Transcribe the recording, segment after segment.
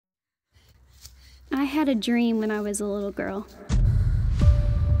I had a dream when I was a little girl.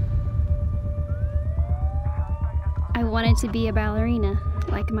 I wanted to be a ballerina,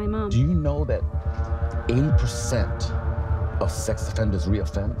 like my mom. Do you know that 80% of sex offenders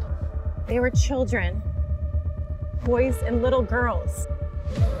reoffend? They were children, boys and little girls.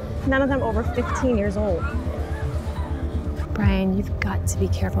 None of them over 15 years old. Brian, you've got to be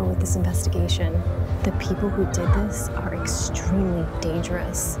careful with this investigation. The people who did this are extremely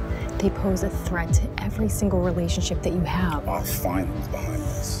dangerous. They pose a threat to every single relationship that you have. I'll find who's behind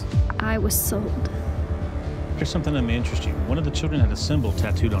this. I was sold. Here's something that may interest you. One of the children had a symbol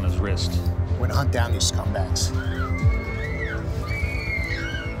tattooed on his wrist. We're gonna hunt down these scumbags.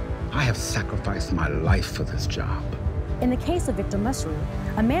 I have sacrificed my life for this job. In the case of Victor Musri,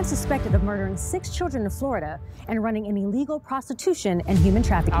 a man suspected of murdering 6 children in Florida and running an illegal prostitution and human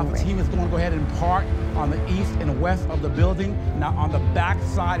trafficking Our ring. team is going to go ahead and park on the east and west of the building. Now, on the back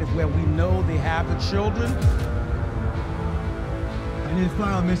side is where we know they have the children. I need to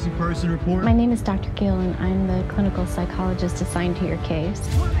file a missing person report. My name is Dr. Gill, and I'm the clinical psychologist assigned to your case.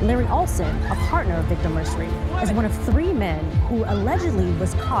 Larry Olson, a partner of Victor Musri, is one of 3 men who allegedly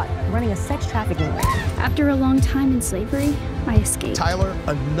was caught running a sex trafficking ring. After a long time in slavery, I escaped. Tyler,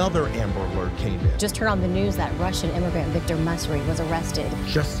 another Amber Alert came in. Just heard on the news that Russian immigrant Victor Musri was arrested.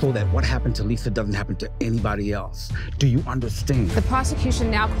 Just so that what happened to Lisa doesn't happen to anybody else. Do you understand? The prosecution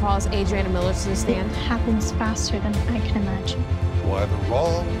now calls Adriana Miller to the stand. It happens faster than I can imagine. Why the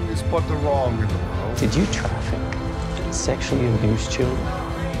wrong is but the wrong in the world. Did you traffic and sexually abuse children?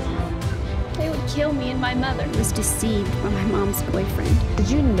 They would kill me and my mother. I was deceived by my mom's boyfriend. Did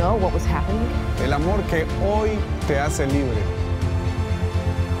you know what was happening? El amor que hoy te hace libre.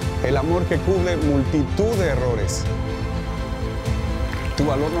 El amor que cubre multitud de errores. Tu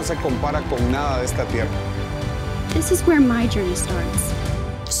valor no se compara con nada de esta tierra. This is where my journey starts.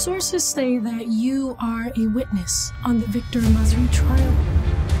 Sources say that you are a witness on the Victor Musri trial.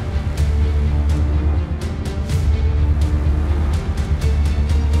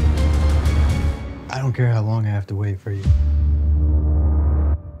 I don't care how long I have to wait for you.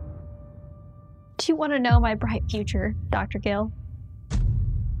 Do you want to know my bright future, Dr. Gill?